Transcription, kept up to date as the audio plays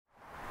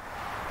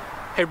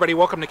Hey everybody,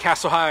 welcome to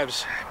Castle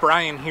Hives.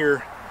 Brian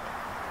here.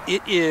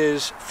 It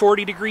is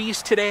 40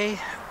 degrees today.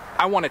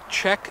 I want to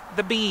check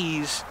the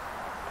bees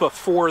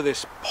before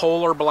this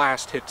polar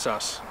blast hits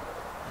us.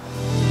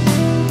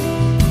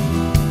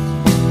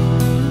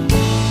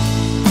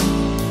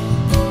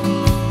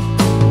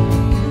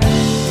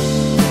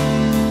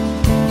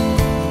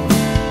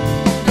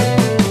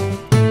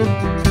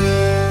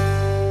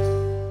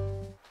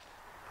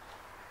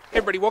 Hey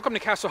everybody, welcome to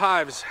Castle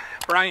Hives.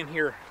 Brian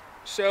here.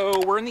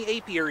 So we're in the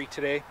Apiary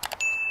today.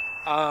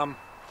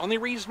 Only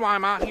reason why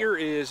I'm out here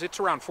is it's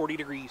around 40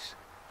 degrees.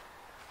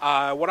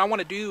 What I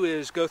want to do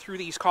is go through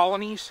these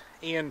colonies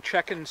and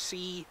check and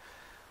see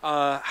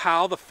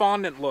how the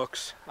fondant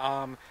looks.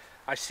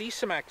 I see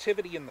some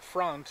activity in the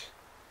front,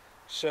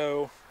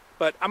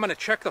 but I'm going to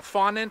check the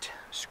fondant,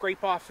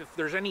 scrape off if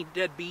there's any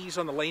dead bees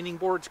on the landing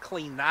boards,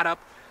 clean that up.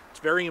 It's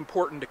very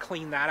important to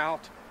clean that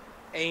out.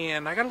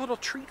 And I got a little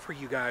treat for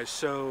you guys,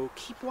 so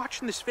keep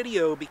watching this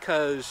video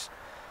because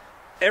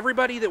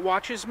everybody that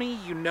watches me,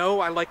 you know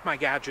I like my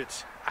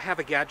gadgets. I have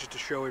a gadget to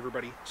show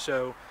everybody.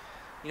 So,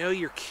 you know,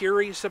 you're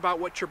curious about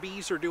what your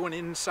bees are doing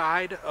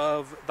inside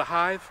of the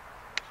hive.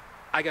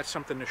 I got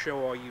something to show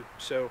all you.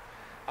 So,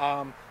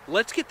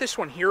 let's get this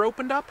one here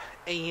opened up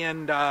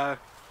and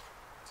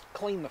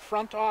clean the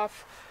front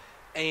off,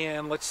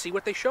 and let's see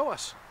what they show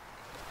us.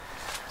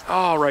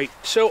 All right,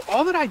 so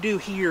all that I do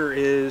here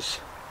is,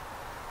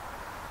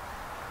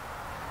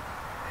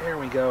 there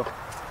we go,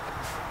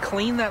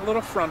 clean that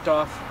little front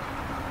off.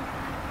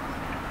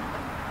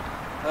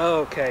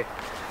 Okay,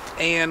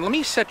 and let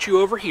me set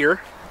you over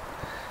here.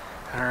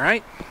 All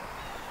right,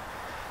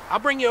 I'll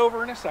bring you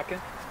over in a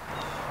second.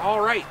 All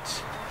right,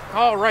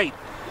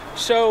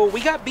 so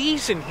we got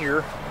bees in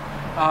here.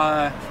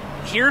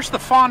 Here's the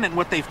fondant,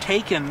 what they've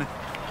taken.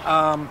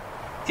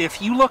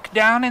 If you look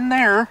down in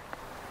there,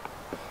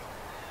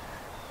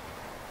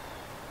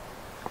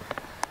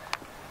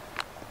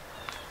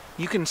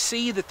 you can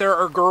see that there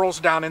are girls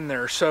down in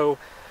there. So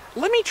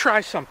let me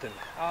try something.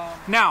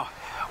 Now,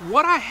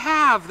 what I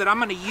have that I'm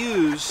going to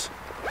use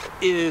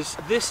is,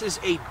 this is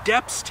a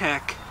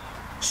Depstech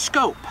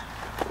scope,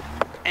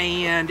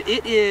 and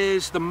it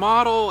is the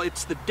model,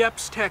 it's the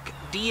Depstech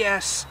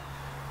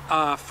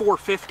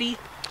DS450.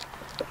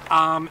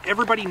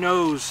 Everybody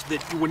knows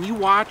that when you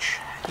watch,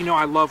 you know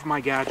I love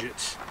my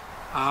gadgets.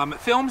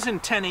 It films in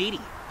 1080,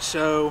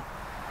 so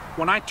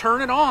when I turn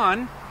it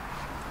on,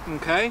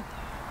 okay,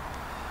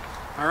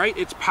 all right,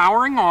 it's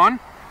powering on.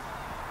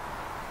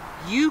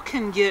 You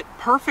can get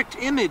perfect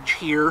image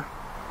here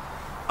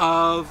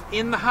of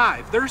in the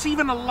hive. There's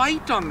even a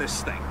light on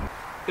this thing.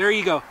 There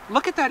you go.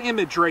 Look at that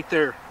image right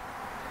there.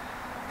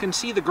 You can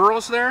see the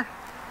girls there.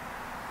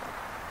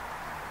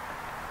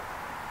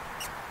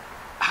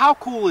 How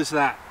cool is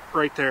that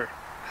right there?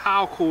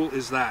 How cool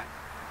is that?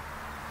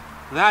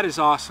 That is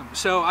awesome.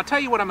 So I'll tell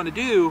you what I'm going to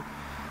do.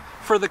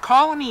 For the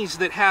colonies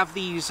that have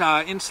these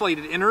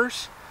insulated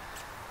inners,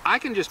 I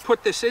can just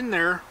put this in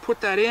there, put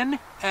that in,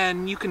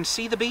 and you can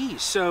see the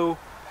bees. So,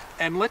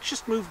 and let's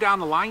just move down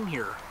the line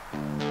here.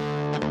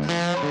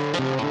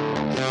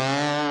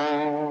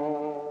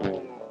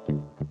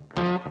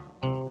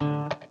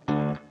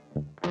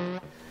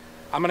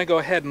 I'm gonna go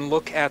ahead and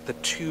look at the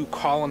two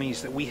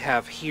colonies that we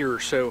have here.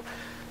 So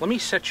let me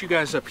set you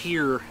guys up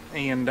here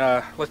and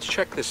let's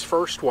check this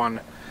first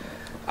one.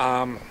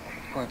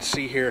 Let's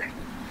see here.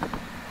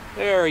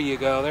 There you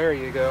go, there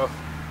you go.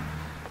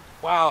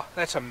 Wow,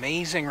 that's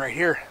amazing right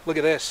here. Look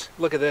at this,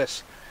 look at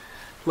this.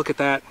 Look at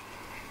that.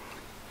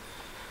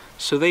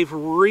 So they've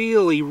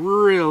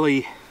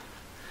really,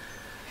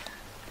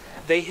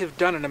 they have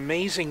done an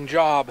amazing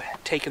job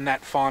taking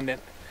that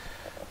fondant.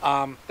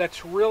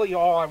 That's really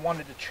all I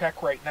wanted to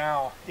check right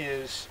now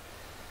is,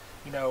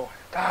 you know,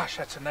 gosh,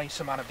 that's a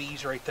nice amount of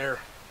bees right there.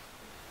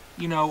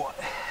 You know,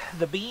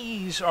 the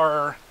bees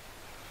are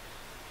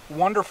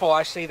wonderful.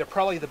 I say they're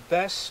probably the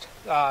best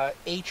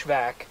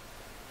HVAC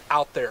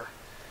out there.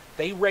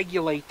 They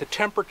regulate the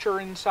temperature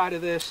inside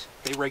of this.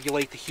 They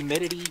regulate the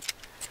humidity.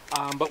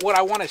 But what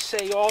I want to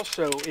say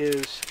also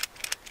is,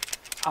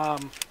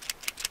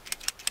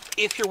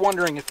 if you're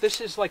wondering if this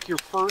is like your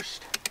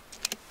first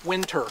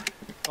winter,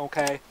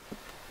 okay,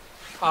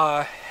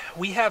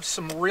 we have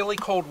some really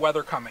cold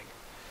weather coming.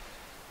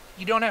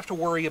 You don't have to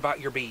worry about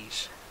your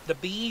bees. The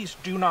bees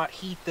do not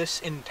heat this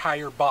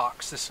entire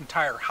box, this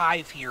entire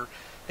hive here.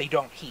 They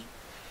don't heat.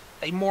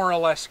 They more or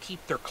less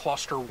keep their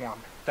cluster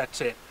warm.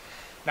 That's it.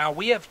 Now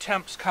we have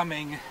temps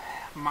coming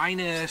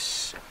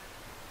minus,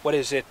 what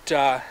is it,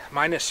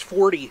 minus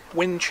 40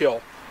 wind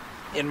chill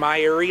in my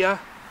area.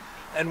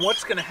 And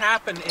what's going to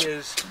happen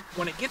is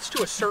when it gets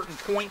to a certain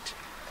point,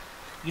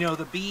 you know,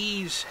 the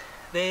bees,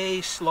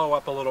 they slow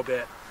up a little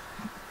bit.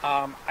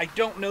 I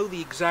don't know the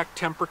exact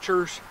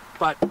temperatures,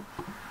 but,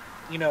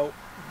 you know,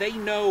 they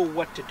know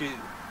what to do.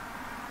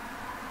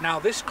 Now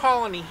this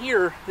colony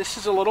here, this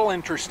is a little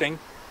interesting.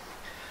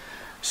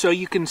 So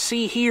you can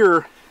see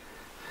here,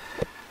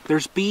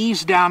 there's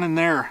bees down in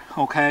there,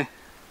 okay?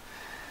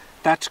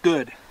 That's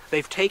good.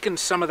 They've taken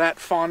some of that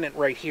fondant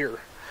right here.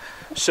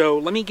 So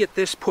let me get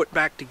this put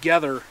back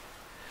together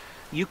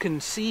you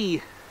can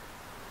see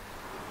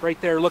right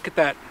there, look at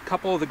that, a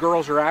couple of the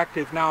girls are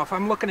active. Now if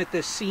I'm looking at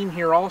this scene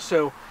here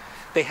also,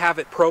 they have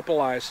it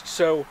propylized,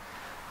 so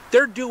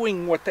they're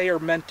doing what they are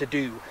meant to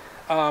do.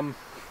 Am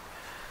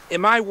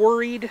I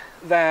worried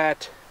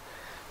that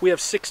we have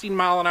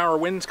 16-mile-an-hour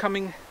winds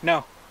coming?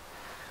 No.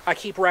 I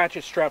keep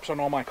ratchet straps on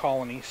all my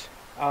colonies.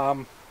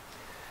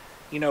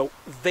 You know,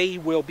 they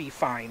will be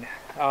fine.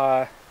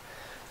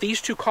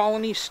 These two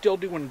colonies still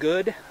doing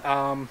good.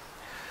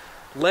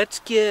 Let's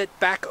get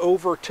back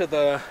over to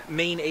the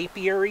main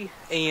apiary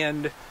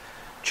and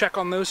check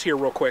on those here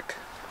real quick.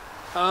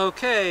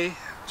 Okay,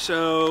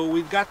 so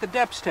we've got the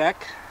Depstech,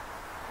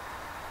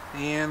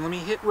 and let me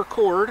hit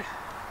record.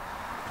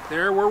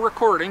 There, we're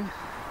recording.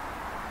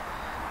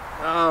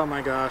 Oh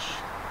my gosh.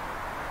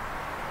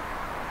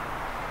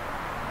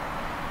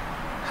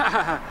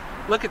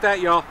 Look at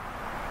that, y'all.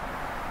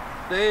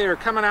 They are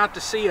coming out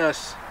to see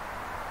us.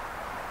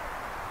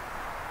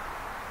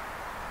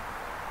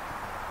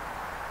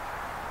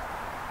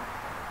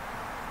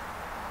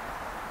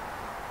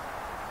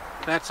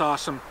 That's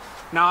awesome.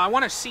 Now I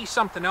want to see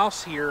something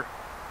else here.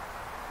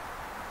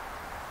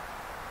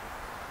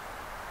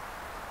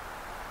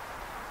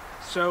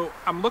 So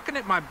I'm looking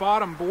at my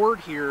bottom board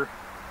here,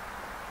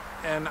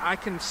 and I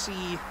can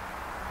see,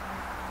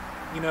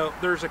 you know,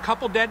 there's a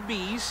couple dead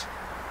bees.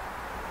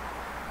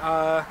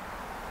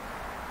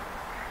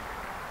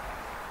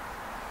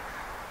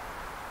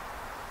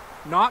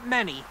 Not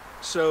many,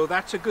 so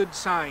that's a good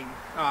sign.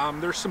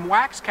 There's some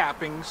wax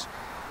cappings.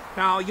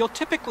 Now you'll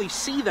typically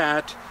see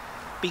that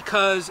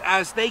because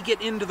as they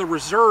get into the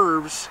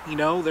reserves, you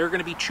know, they're going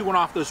to be chewing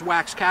off those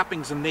wax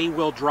cappings and they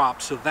will drop,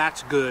 so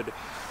that's good.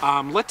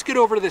 Let's get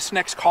over to this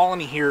next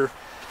colony here,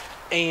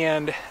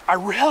 and I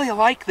really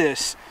like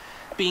this,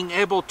 being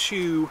able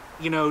to,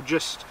 you know,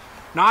 just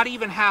not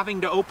even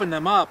having to open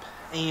them up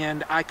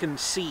and I can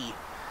see.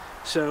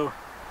 So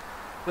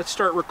let's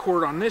start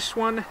record on this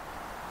one.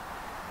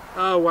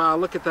 Oh wow,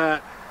 look at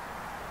that.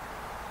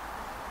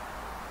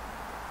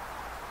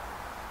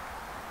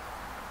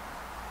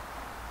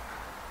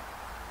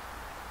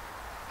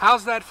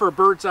 How's that for a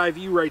bird's eye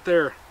view right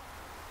there?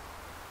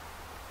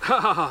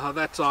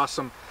 That's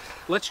awesome.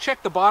 Let's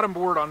check the bottom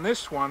board on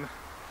this one.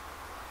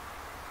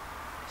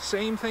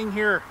 Same thing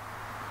here.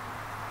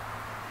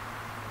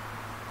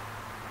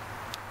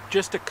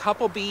 Just a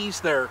couple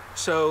bees there,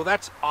 so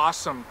that's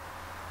awesome.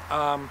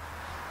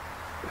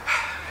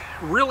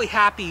 Really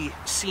happy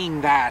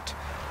seeing that.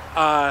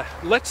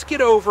 Let's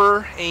get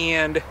over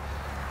and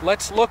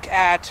let's look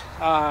at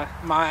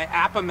my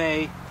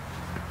Apimaye,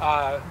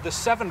 the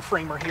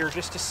 7-framer here,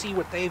 just to see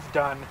what they've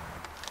done.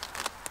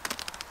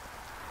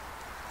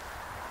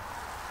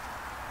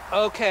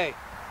 Okay,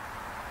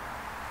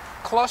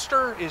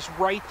 cluster is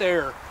right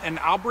there, and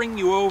I'll bring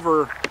you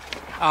over.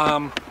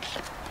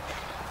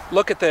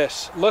 Look at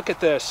this, look at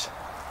this.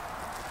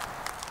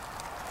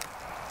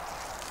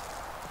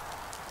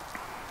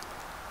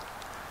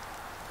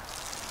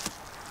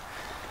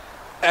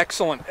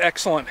 Excellent,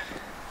 excellent.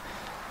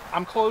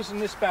 I'm closing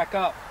this back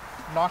up.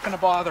 I'm not going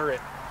to bother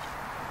it.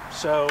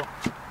 So,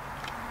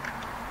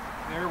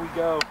 there we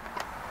go.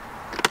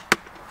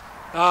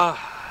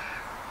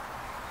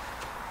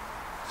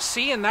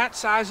 Seeing that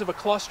size of a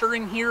cluster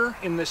in here,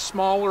 in this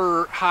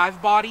smaller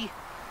hive body,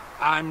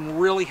 I'm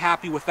really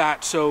happy with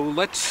that. So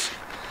let's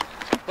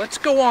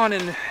go on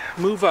and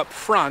move up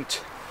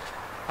front.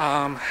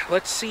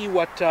 Let's see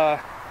what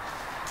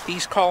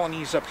these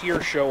colonies up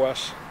here show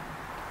us.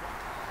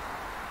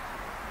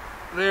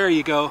 There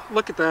you go.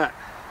 Look at that.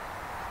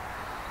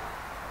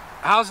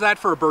 How's that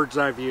for a bird's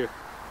eye view?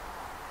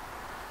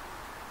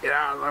 Get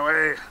out of the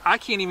way. I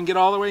can't even get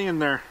all the way in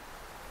there.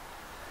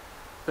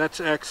 That's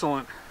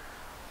excellent.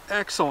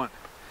 Excellent.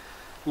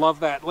 Love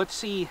that. Let's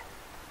see.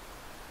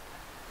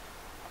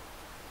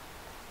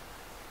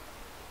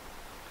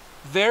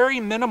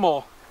 Very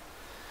minimal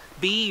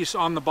bees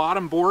on the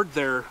bottom board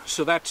there,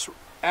 so that's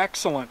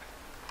excellent.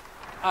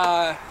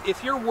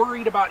 If you're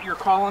worried about your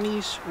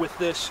colonies with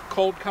this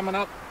cold coming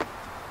up,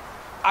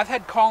 I've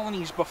had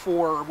colonies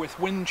before with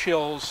wind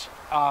chills.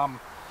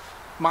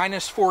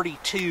 Minus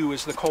 42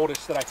 is the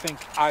coldest that I think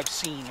I've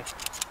seen,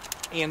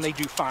 and they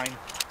do fine.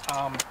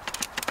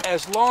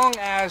 As long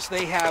as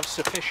they have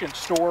sufficient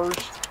stores,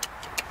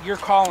 your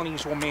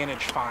colonies will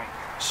manage fine.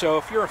 So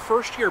if you're a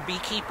first-year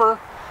beekeeper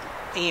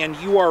and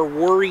you are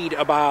worried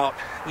about,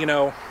 you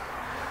know,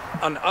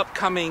 an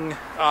upcoming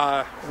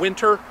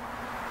winter,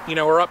 you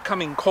know, or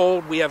upcoming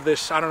cold, we have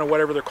this, I don't know,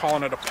 whatever they're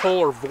calling it, a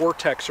Polar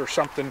Vortex or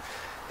something.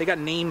 They got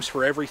names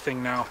for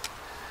everything now.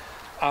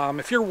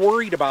 If you're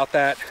worried about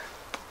that,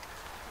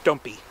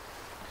 don't be.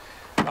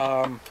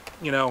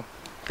 You know,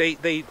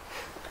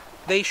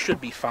 they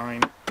should be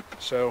fine.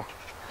 So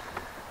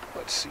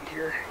let's see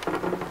here.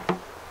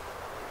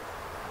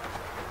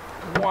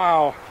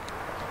 Wow.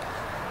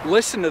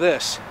 Listen to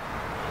this.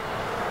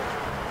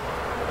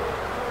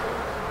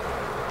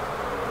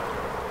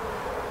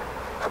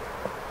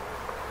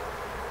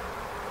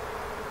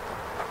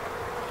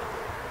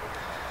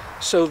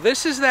 So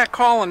this is that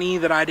colony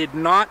that I did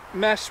not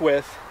mess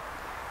with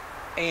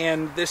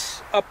and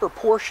this upper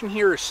portion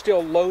here is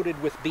still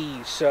loaded with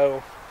bees.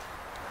 So,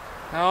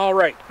 all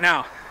right,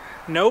 now,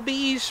 no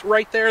bees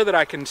right there that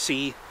I can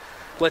see.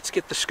 Let's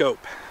get the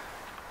scope.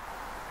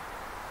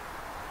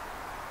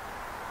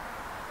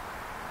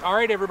 All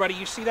right, everybody,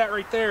 you see that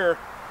right there?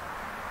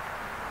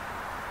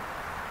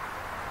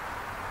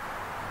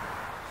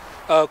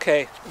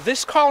 Okay,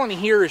 this colony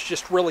here is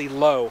just really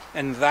low,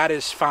 and that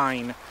is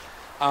fine.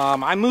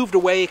 I moved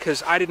away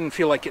because I didn't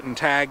feel like getting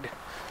tagged.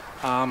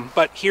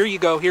 But here you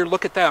go. Here,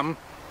 look at them.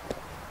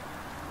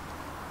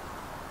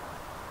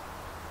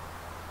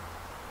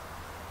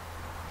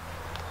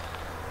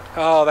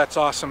 Oh, that's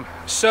awesome.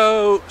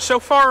 So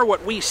far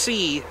what we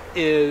see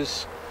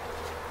is,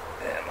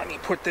 let me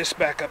put this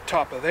back up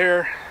top of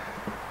there.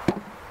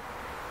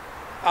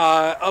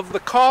 Of the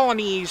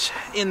colonies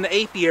in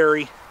the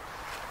apiary,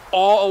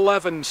 all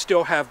 11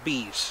 still have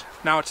bees.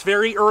 Now, it's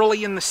very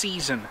early in the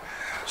season.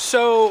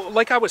 So,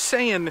 like I was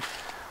saying,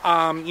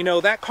 you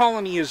know, that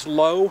colony is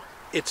low.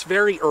 It's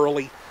very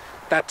early.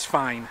 That's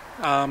fine.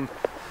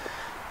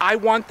 I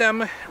want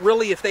them,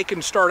 really, if they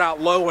can start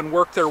out low and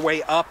work their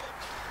way up,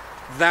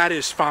 that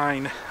is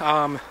fine.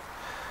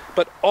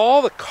 But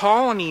all the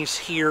colonies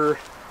here,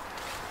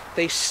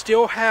 they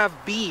still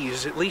have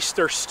bees. At least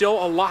they're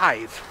still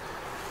alive.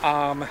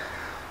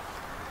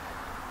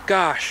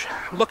 Gosh,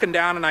 I'm looking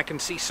down and I can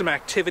see some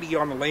activity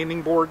on the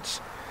landing boards.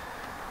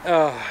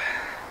 I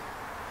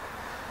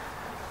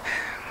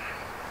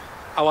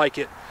like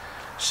it.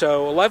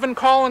 So 11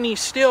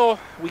 colonies still.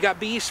 We got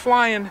bees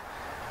flying.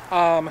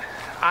 I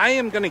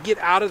am going to get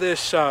out of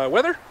this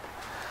weather.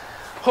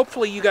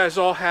 Hopefully you guys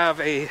all have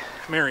a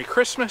Merry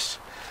Christmas.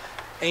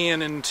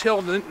 And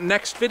until the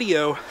next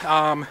video.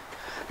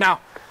 Now,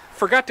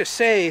 forgot to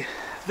say,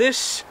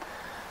 this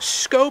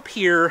scope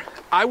here,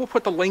 I will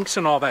put the links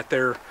and all that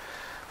there.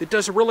 It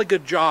does a really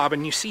good job,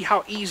 and you see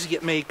how easy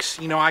it makes.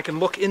 You know, I can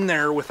look in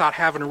there without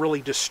having to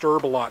really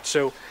disturb a lot.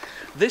 So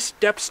this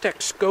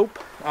Depstech scope,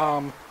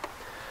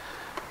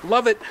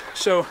 love it.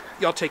 So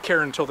y'all take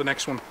care until the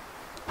next one.